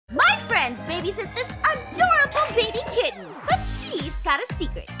babysit this adorable baby kitten. But she's got a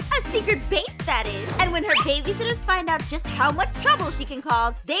secret base, that is. And when her babysitters find out just how much trouble she can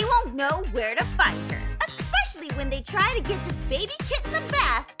cause, they won't know where to find her. Especially when they try to get this baby kitten a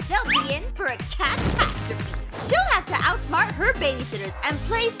bath, they'll be in for a catastrophe. She'll have to outsmart her babysitters and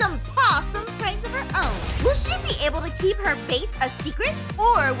play some awesome pranks of her own. Will she be able to keep her base a secret,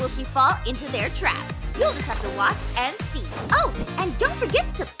 or will she fall into their traps? You'll just have to watch and see. Oh, and don't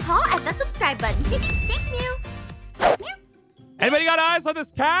forget to paw at that subscribe button. Thanks, Mew. Mew. Anybody got eyes on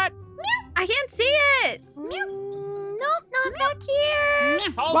this cat? Mew. I can't see it. Mew. Nope, not back here.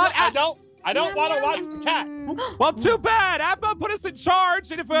 But I don't want to watch the cat. Well, too bad. Aphmau put us in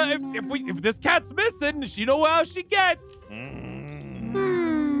charge, and if this cat's missing, she know how she gets.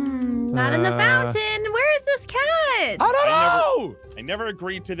 Not in the fountain. Where is this cat? I don't know. I never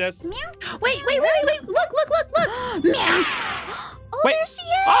agreed to this. Meow. Wait. Look. Meow. Oh, Wait. there she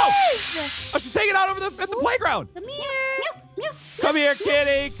is. Oh, she's hanging out over in the playground. Come here. Meow. Come here,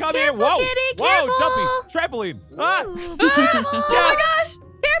 kitty. Come here. Careful, Whoa. kitty, Whoa, careful. jumping. Trampoline. Ah. Ooh, Oh my gosh.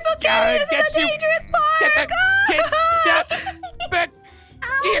 Careful, kitty. This is a dangerous Get park. Get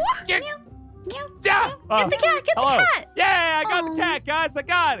the cat. Yeah, I got the cat, guys. I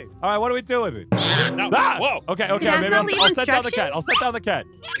got it. All right, what do we do with it? No. Ah! Whoa. Okay. Aphmau Maybe leave I'll set down the cat. instructions? I'll set down the cat.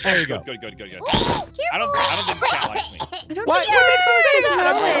 There you go. Good. Careful. I don't think the cat likes me. I don't What? think you're supposed to What?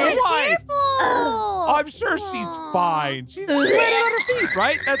 know it. What? Careful. Oh, I'm sure she's fine. She's landing on her feet,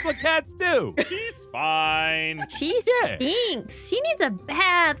 right? That's what cats do. She's fine. She Yeah. stinks. She needs a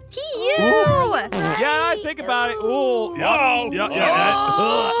bath. Pee you. Yeah, think about it. Ooh. Whoa.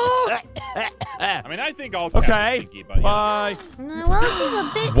 Yeah. I mean, I think all cats Okay. are stinky, but yeah. Bye. Well, she's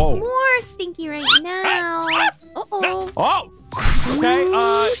a bit Whoa. more stinky right now. Uh-oh. Oh.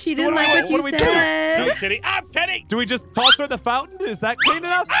 Okay. She so didn't like what do you we do? said. No, kitty. I'm Kitty. Do we just toss her in the fountain? Is that clean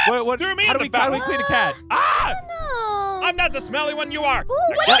enough? Threw me how in do the we fountain. clean a cat? Ah! No. I'm not the smelly one. You are. Ooh,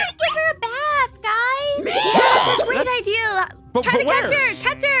 why don't we give her a bath, guys? That's a great idea. But Try to where?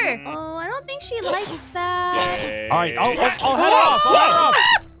 catch her. Oh, I don't think she likes that. All right, I'll head off. I'll head off.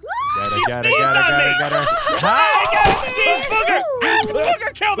 She sneezed on me. Get her. I got a sneeze booger.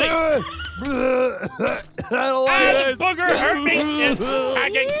 Booger killed me. I don't like this. Booger hurt me. It's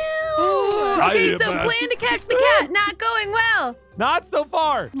hacking. Okay, so plan to catch the cat. Not going well. Not so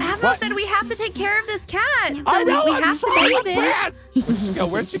far. Aphmau said we have to take care of this cat. So I know, we I'm have to trying bathe my it. best.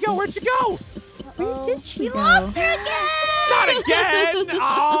 Where'd she go? Where'd she go? Where did she go? Lost her again. Not again.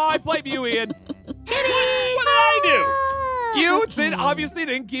 Oh, I blame you, Ian. What did I You obviously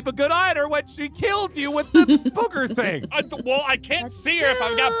didn't keep a good eye on her when she killed you with the booger thing. do? Well, I can't That's see her if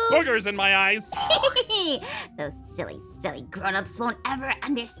I've got true. boogers in my eyes. Those silly grown-ups won't ever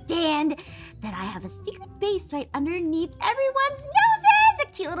understand that I have a secret base right underneath everyone's noses. A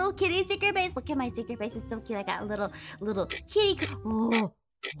cute little kitty secret base. Look at my secret base. It's so cute. I got a little kitty.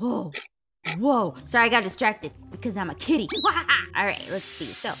 Whoa. Sorry, I got distracted because I'm a kitty. All right, let's see.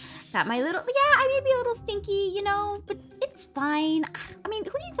 So, got my little, I may be a little stinky, but it's fine. I mean,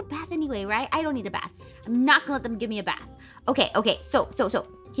 who needs a bath anyway, right? I don't need a bath. I'm not gonna let them give me a bath. Okay, so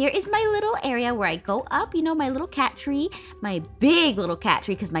here is my little area where I go up, my little cat tree, my big little cat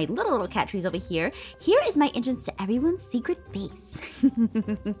tree, because my little cat tree is over here. Here is my entrance to everyone's secret base.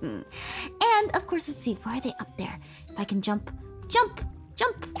 And, of course, let's see, where are they up there? If I can jump.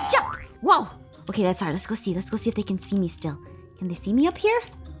 Whoa. Okay, that's all right. Let's go see if they can see me still. Can they see me up here?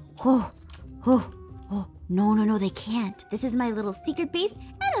 Oh. No, they can't. This is my little secret base,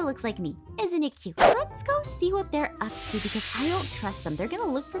 and it looks like me. Isn't it cute? Let's go see what they're up to, because I don't trust them. They're gonna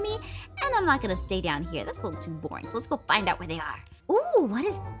look for me, and I'm not gonna stay down here. That's a little too boring. So let's go find out where they are. Ooh, what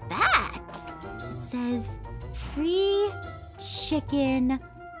is that? It says, free chicken,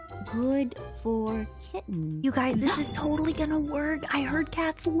 good for kittens. You guys, this is totally gonna work. I heard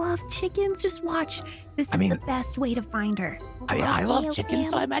cats love chickens. Just watch. This is the best way to find her. I love chickens,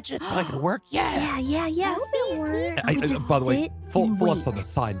 so I imagine it's probably gonna work. Yeah. Yeah. It'll work. By the way, full up's on the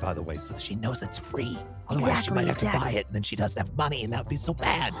sign, by the way, so that she knows it's free. Otherwise, she might have to buy it, and then she doesn't have money, and that would be so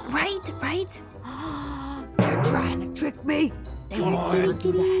bad. Right. They're trying to trick me. They won't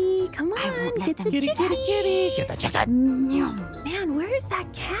do that. Come I won't on, let get them the do chicken. that. Get the chicken. Man, where is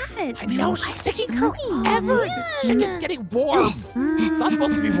that cat? I know, she's taking going? forever. This chicken's getting warm. It's not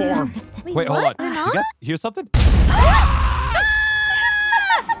supposed to be warm. Wait, hold on. You guys hear something?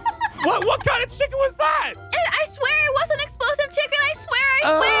 What kind of chicken was that? I swear it wasn't explosive chicken. I swear.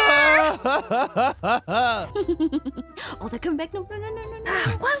 Oh, they're coming back. No.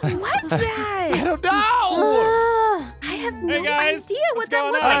 What was that? I don't know. I have Hey, no guys. idea what What's that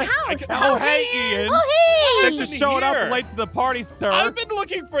going was on? in the house. Oh, hey, Ian. Oh, hey. Thanks for Listen showing here. up late to the party, sir. I've been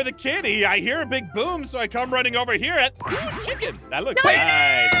looking for the kitty. I hear a big boom, so I come running over here at chicken. That looks nice.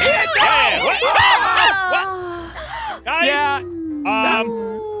 Ian, no! Hey, what? Oh. Guys, Yeah.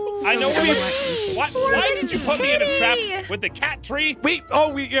 I know why did you put me in a trap with the cat tree? We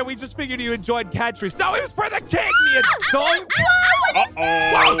just figured you enjoyed cat trees. No, it was for the kitten, you doink.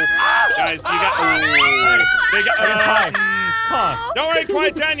 Uh-oh. Guys, you got... Don't worry,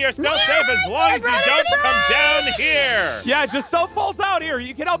 Quiet John, you're still safe as long as you don't come down here. Yeah, just don't fall down here.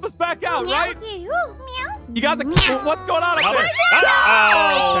 You can help us back out, right? Meow. You got the... What's going on up there?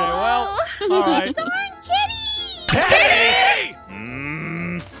 Uh-oh. Okay, well, all right. Darn kitty! Kitty!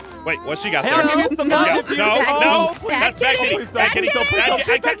 Wait, what's she got Hey, there? I'll give you some No, love if you... no, Oh, no. That's bad kitty. Please Bad don't. kitty. Please don't. Bad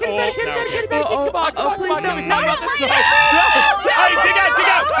kitty. I Back can't... in, back in, no, back in, okay. back in. Come on, come on, please come on. don't. Give me time on this side. Hey, dig out.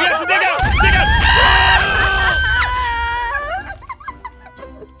 We have to dig out.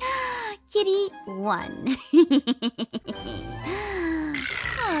 Kitty 1.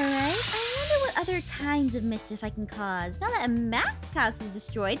 Alright, I wonder what other kinds of mischief I can cause. Now that Mac's house is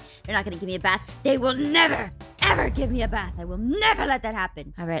destroyed, they're not gonna give me a bath. They will never, ever give me a bath. I will never let that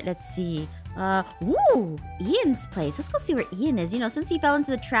happen. Alright, let's see. Ooh, Ian's place. Let's go see where Ian is. You know, since he fell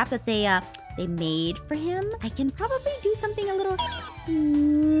into the trap that they made for him, I can probably do something a little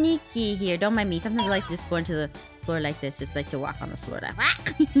sneaky here. Don't mind me. Sometimes I like to just go into the floor like this, just like to walk on the floor.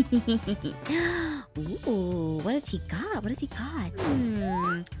 Ooh, what has he got? What has he got?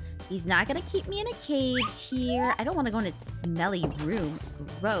 He's not gonna keep me in a cage here. I don't want to go in a smelly room.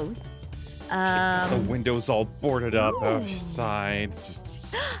 Gross. The window's all boarded up outside. It's just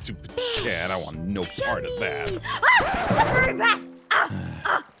stupid cat. I want no part of that.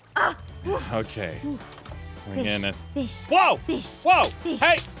 Okay. We're gonna... Fish. Whoa! Fish. Whoa! Fish.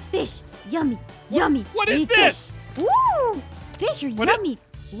 Hey! Fish. Yummy. Yummy. What is Eat this? Fish. Woo! Fish are What yummy.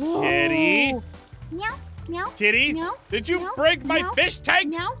 Whoa. Kitty? Meow. Meow. Kitty? Meow. Did you Meow. break my Meow. fish tank?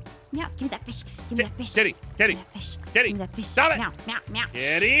 Meow. Meow. Give me that fish. Give me that fish. Kitty. Give me that fish. Kitty. Give me that fish. Stop it. Meow. Meow. Meow.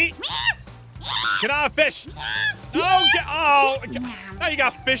 Kitty? Get off, fish! Oh, now you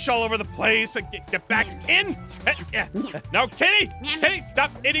got fish all over the place. Get back in! Hey, no, Kitty! Kitty,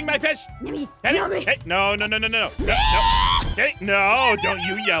 stop eating my fish! Yummy. Kitty! Yummy. Hey, no. Kitty, no, don't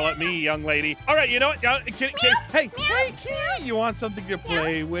you yell at me, young lady. All right, you know what? Kitty, hey, Kitty, you want something to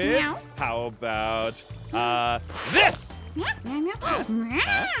play with? Meow. How about, this? Meow. Meow.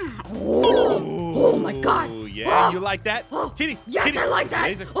 Meow. Oh my God. Ooh, yeah, you like that? Kitty, Yes, Kitty, I like that.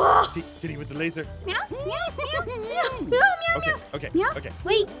 Laser. Oh. Kitty with the laser. Meow. Meow. Meow. Meow. Meow. Okay. Meow. Okay.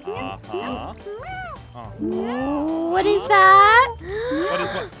 Wait. Uh-huh. What is that? What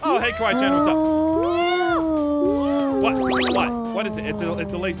is what? Oh, hey, Quiet-chan, what's up? What is it? It's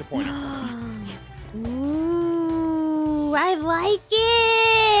a laser pointer. Ooh, I like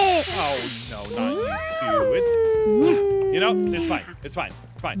it. Oh, no, not you too. You know, it's fine.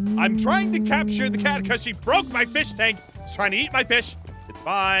 I'm trying to capture the cat because she broke my fish tank. She's trying to eat my fish. It's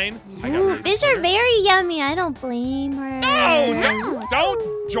fine. Ooh, fish are very yummy. I don't blame her. No,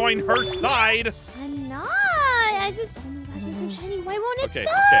 don't join her side. I'm not. I just, oh my gosh, it's so shiny. Why won't it Okay,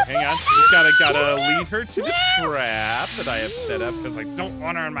 stop? hang on. Just gotta lead her to the trap that I have set up because I don't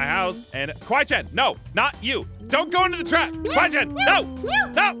want her in my house. And Quiet-chan, no, not you. Don't go into the trap. Quiet-chan, no.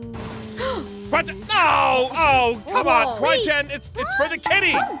 Quiet-chan, no. Oh, come on, Quiet-chan. It's for the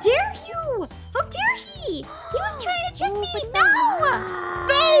kitty. How dare you? How dare he? He was trying to trick me. No.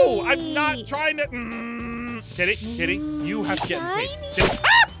 No, I'm not trying to. Kitty, you have to get in the cage. Kitty.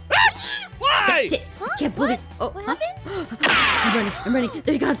 Why? That's it. Can't believe. Oh, what happened? I'm running.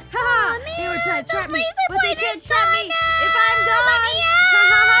 They're gone. Ha! They were trying to trap me, but they can't trap me if I'm gone.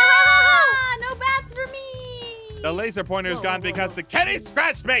 No bath for me. The laser pointer is gone because the kitty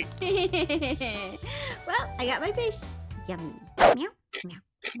scratched me. Well, I got my fish. Yummy. Meow, meow, meow,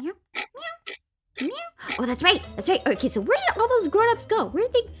 meow, meow. Oh, that's right. Okay, so where did all those grown-ups go? Where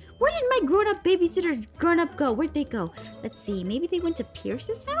did my grown-up babysitters grown-up go? Where'd they go? Let's see. Maybe they went to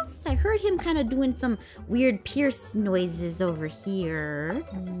Pierce's house? I heard him kind of doing some weird Pierce noises over here.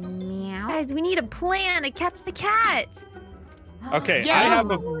 Meow. Guys, we need a plan to catch the cat. Okay, Yeah. I have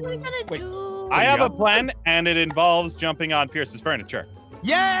What are we gonna Wait. do? a plan, and it involves jumping on Pierce's furniture.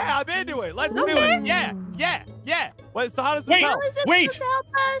 Yeah, I'm into it. Let's do it. Yeah. Wait, so how does this Wait, help? How is it wait. supposed to help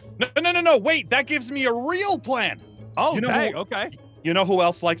us? No, wait. That gives me a real plan. Oh, You know dang, who- okay. You know who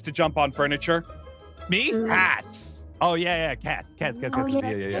else likes to jump on furniture? Me? Cats. Oh, yeah, cats. Oh,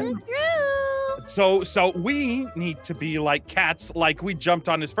 yeah. True. So we need to be like cats, like we jumped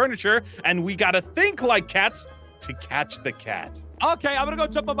on his furniture, and we gotta think like cats to catch the cat. Okay, I'm gonna go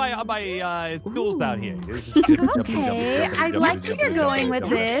jump on my stools down here. Okay, I like where you're going with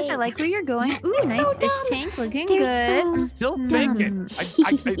this. I like where you're going. Ooh, nice fish tank, looking good. I'm still thinking.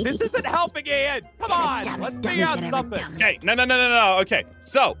 This isn't helping, Ian. Come on, let's figure out something. Okay, no. Okay,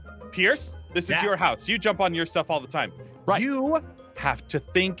 so Pierce, this is your house. You jump on your stuff all the time. Right. You have to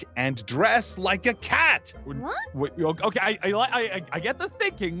think and dress like a cat. What? Okay, I get the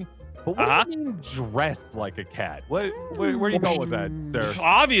thinking. But what do you mean dress like a cat? Where do you go with that, sir?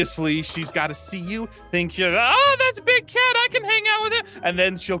 Obviously, she's got to see you, think, oh, that's a big cat, I can hang out with it. And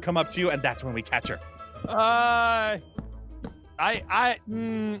then she'll come up to you, and that's when we catch her. I don't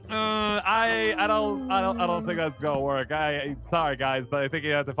think that's gonna work. Sorry guys, I think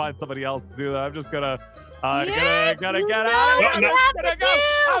you have to find somebody else to do that. I'm just gonna gotta get out.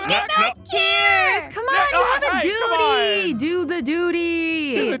 Pierce, come on, you have a duty. Do the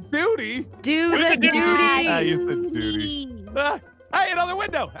duty. Do the duty. Do the duty. You said duty. Hey, another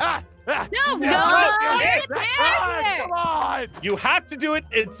window. No. Come on. You have to do it.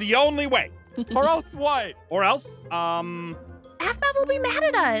 It's the only way. Or else what? Or else, Aphmau will be mad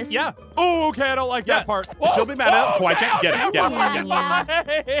at us. yeah. Oh, okay, I don't like that part. She'll be mad at it. Get it.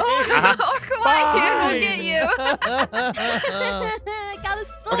 Or Kawaii will get you. I got a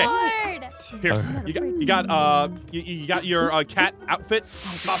sword. Pierce, you got your cat outfit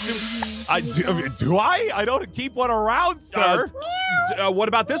costume. Do I? I don't keep one around, sir. What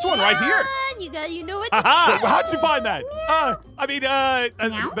about this one right here? You know what? How'd you find that?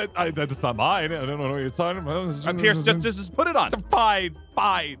 That's not mine. I don't know what you're talking about. Pierce, just put it on. Fine.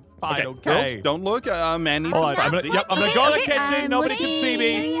 Okay. Girls, don't look. Man needs his privacy. I'm gonna go to the kitchen. Nobody can see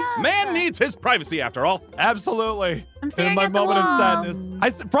me. Man needs his privacy after all. Absolutely. I'm staring in my at the moment of wall. sadness. I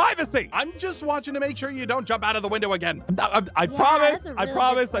said privacy. I'm just watching to make sure you don't jump out of the window again. I promise. that's a I really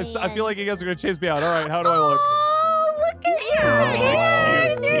promise. good I feel like you guys are gonna chase me out. All right. How do I look? Oh, look at you.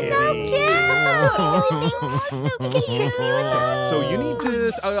 Pierce, you're so cute. So you need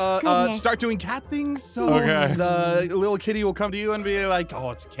to start doing cat things. So Okay. the little kitty will come to you and be like,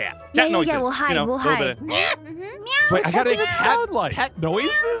 "Oh, it's a cat." Cat noises. Yeah, we'll hide. We'll hide. So wait, I gotta make cat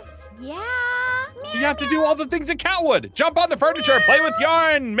noises. Yeah. You have to do all the things a cat would. Jump on the furniture, play with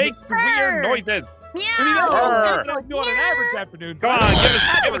yarn, make weird noises. Purr. Like doing an average afternoon. Come on,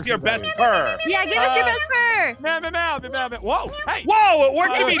 give us your best purr. Yeah, give us your best purr. Meow, meow, meow, meow, meow. Whoa, hey. Whoa, it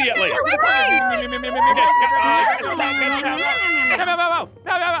worked immediately.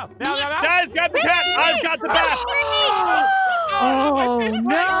 Guys, got the cat. I've got the bath. Oh,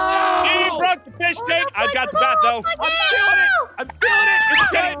 no. He broke the fish tank. I've got the bath, though. I'm stealing it.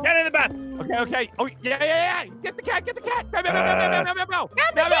 Get in the bath. Okay. Oh, yeah. Get the cat. Meow, meow, meow, meow, meow, meow, meow.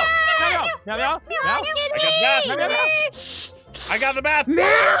 I got the bath. Meow!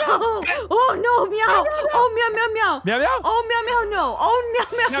 Oh no, meow! Oh meow meow meow! Meow, meow. Oh meow meow no! Oh meow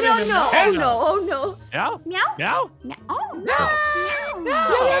meow meow no! Oh no! Oh no! Meow? Meow! Meow? Meow! Oh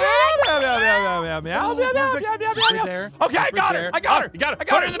Meow. Meow. Okay, I got her. You got it. Put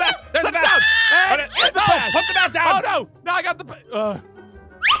her in the bath. There's the bath. Put the bath down. Oh no! No, I got the.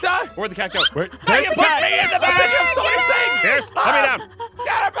 Where'd the cat go? Where's the cat? Me in the bath. I'm so many things. Here's, let me down.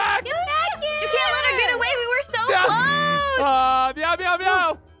 Get her back. You can't let her get away. We were so close. Meow, meow,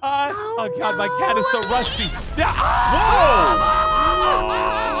 meow. Oh God, my cat is so rusty.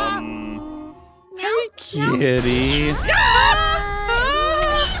 Hey, kitty. You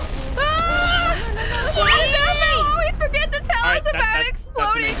always forget to tell us about that's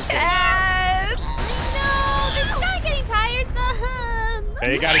exploding amazing. cats. No, this is not getting tiresome.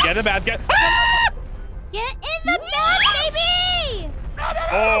 Hey, you gotta get in the bath. Get in the bath, baby!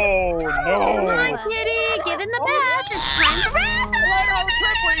 Oh no! Come on, kitty, get in the bath. It's time to wrap.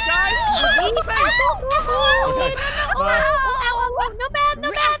 No bath, okay.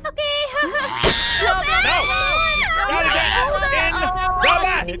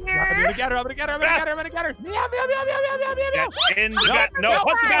 I'm gonna get her. Meow, meow, meow, meow, meow, meow, meow. In the bath. No,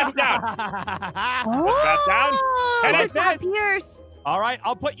 put the bath down. Put the bath down. And Look at Pierce. All right,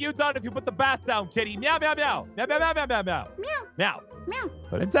 I'll put you down if you put the bath down, kitty. Meow, meow, meow. Meow, meow, meow, meow, meow, meow. Meow. Meow.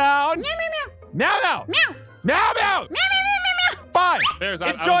 Put it down. Meow, meow, Meow, meow. meow. Meow, meow. Meow. Fine.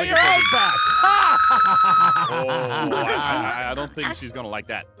 Enjoy your own bath. I don't think she's gonna like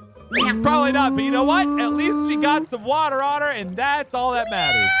that. Probably not, but you know what? At least she got some water on her, and that's all that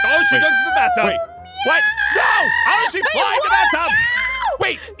matters. Oh, she goes to the bathtub. Wait. What? No! How did she fly in the bathtub?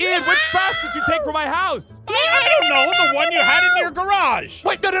 Wait, Ian, which bath did you take from my house? I don't know. The one you had in your garage.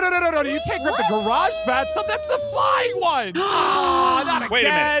 Wait, no. You take from the garage bathtub? That's the flying one. Not Wait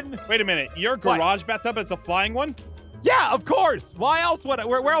again. a minute. Your garage bathtub is a flying one? Yeah, of course. Why else would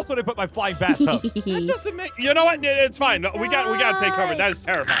where else would I put my flying bathtub? That doesn't make. You know what? It's fine. We got to take cover. That is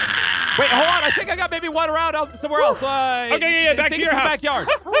terrifying. Wait, hold on. I think I got maybe one around somewhere else. Okay, yeah, back to your house. Backyard.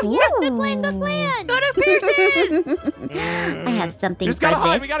 Oh, yeah, good plan, good plan. Go to Pierce's. I have something Just for gotta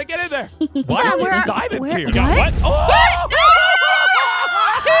hide. this. We gotta get in there. Why are there diamonds here? You got what? Oh!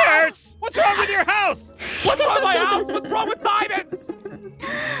 Pierce! What's wrong with your house? What's wrong with my house? What's wrong with diamonds?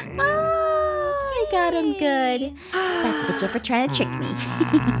 Oh, I got him good. That's what they get for trying to trick me.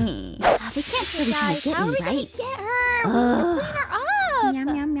 We can't really try to get me right. Get her. Clean her up.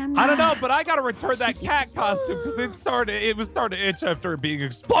 Yum, yum, yum, I don't know, but I gotta return that cat costume because it was starting to itch after being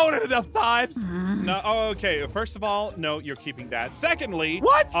exploded enough times. No, okay. First of all, no, you're keeping that. Secondly,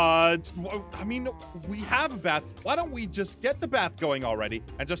 what? I mean, we have a bath. Why don't we just get the bath going already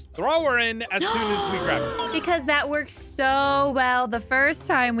and just throw her in as soon as we grab her? Because that worked so well the first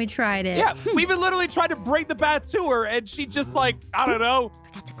time we tried it. Yeah, we even literally tried to bring the bath to her, and she just like, I don't know,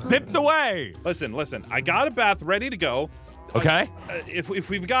 zipped away. Listen. I got a bath ready to go. Okay. If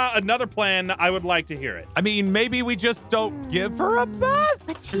we've got another plan, I would like to hear it. I mean, maybe we just don't give her a bath?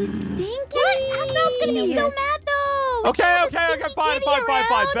 But she's stinky. Aphmau's gonna be so mad though. Okay, fine.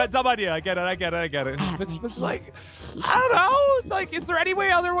 Dumb idea. I get it. It's like, I don't know. Like, is there any way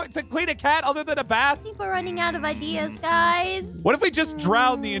to clean a cat other than a bath? I think we're running out of ideas, guys. What if we just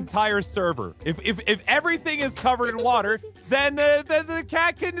drown the entire server? If everything is covered in water, then the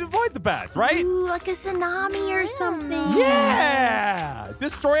cat can avoid the bath, right? Ooh, like a tsunami or something. Yeah!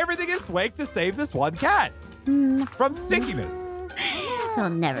 Destroy everything in its wake to save this one cat from stinkiness.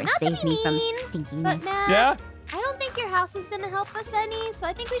 He'll never save me from stinkiness. But Matt, Yeah? I don't think your house is gonna help us any, so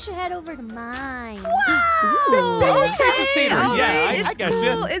I think we should head over to mine. Change the scenery. All Yeah, right, I it's get cool.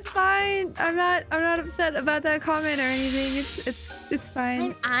 you. It's fine. I'm not upset about that comment or anything. It's fine.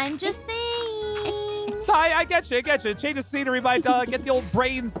 And I'm just saying. I get you. Change the scenery might get the old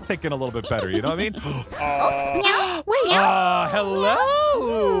brains ticking a little bit better, you know what I mean? Wait. Hello!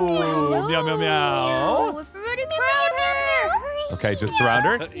 Meow, meow, meow. We're pretty proud of her. Okay, just surround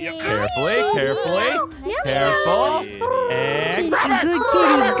her. Yep. Carefully. Yep. Careful. And grab her. Good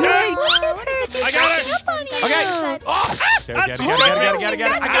kitty. Good. I got her. Okay. Oh! Get it. I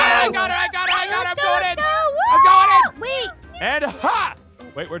got her. I'm going in. Wait. And ha!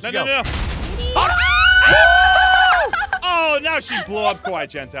 Wait, where'd she go? No. Oh, now she blew up Kawaii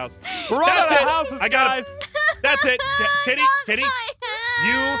Chan's house. We're all out of houses, I got guys. it. That's it. Kitty,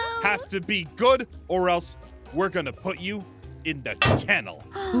 you have to be good or else we're going to put you in the kennel.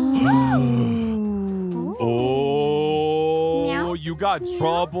 Oh, you got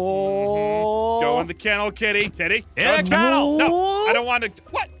trouble. Go in the kennel, Kitty. In the kennel. No, I don't want to.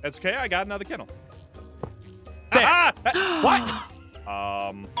 What? That's okay. I got another kennel. What?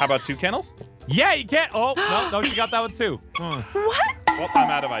 How about 2 kennels? Yeah, you can't. Oh, no, she got that one too. What? Well, I'm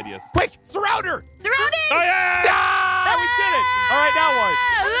out of ideas. Quick, surround her. Oh, yeah! Ah, we did it. All right, now what?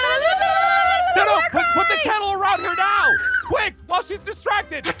 No, put the kettle around her now. Quick, while she's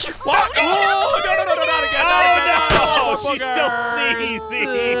distracted. What? Oh, no, not again. Oh, no, she's still sneezing.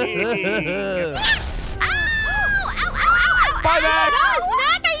 Bye, Mac.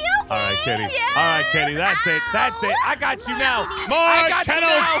 Mac, are you okay? All right, Kitty. That's it. I got you now. More I got you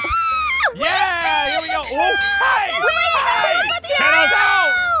kennels. now. Yeah, here we go. Oh, hey! Kennels.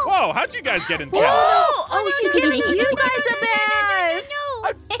 No. Whoa, how'd you guys get in kennels? Oh, she's giving you guys a bath.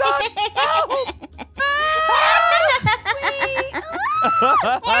 I'm stuck.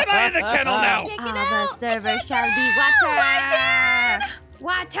 Why am I in the kennel now? All the server shall be water.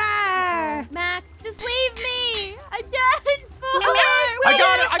 Water. Mac, just leave me. I'm done for. I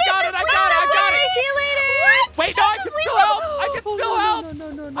got it. See you later. What? Wait, no, I can still help.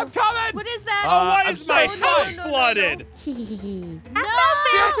 No. I'm coming. What is that? Oh, why I'm is my sorry. house flooded?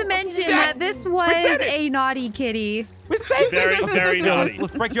 Failed to mention that this was did it. a naughty kitty. We saved Very, it. very naughty.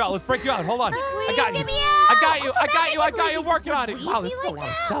 Let's break you out. Hold on. I got you. get me out. I got you. Working on it. Wow, this is a lot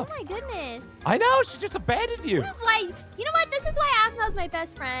of stuff. Oh my goodness. I know. She just abandoned you. This is why. You know what? This is why Aphmau's my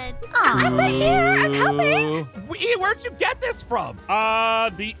best friend. I'm right here. I'm helping. Where'd you get this from?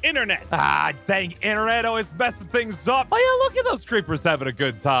 The internet. Ah, dang internet always messing things up. Oh, yeah, look at those creepers having a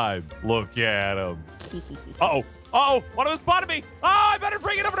good time. Look at them. Uh-oh, one of them spotted me. Oh, I better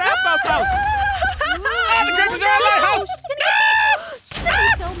bring it over to Aphmau's house. Oh, the creepers are at my house. She's gonna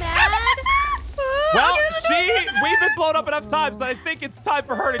be so mad. Well, we've been blown up enough times that I think it's time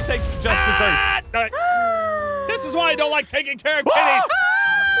for her to take some just desserts. This is why I don't like taking care of kitties.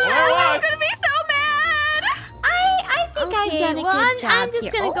 I'm gonna be so mad. I think I've done a good job I'm just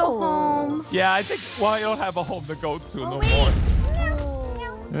here. gonna go home. Yeah, I think, well, you don't have a home to go to no more. Oh.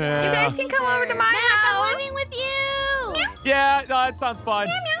 Yeah. You guys can come over to my Mac, house. I'm living with you. Yeah, no, that sounds fun.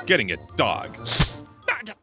 Getting a dog.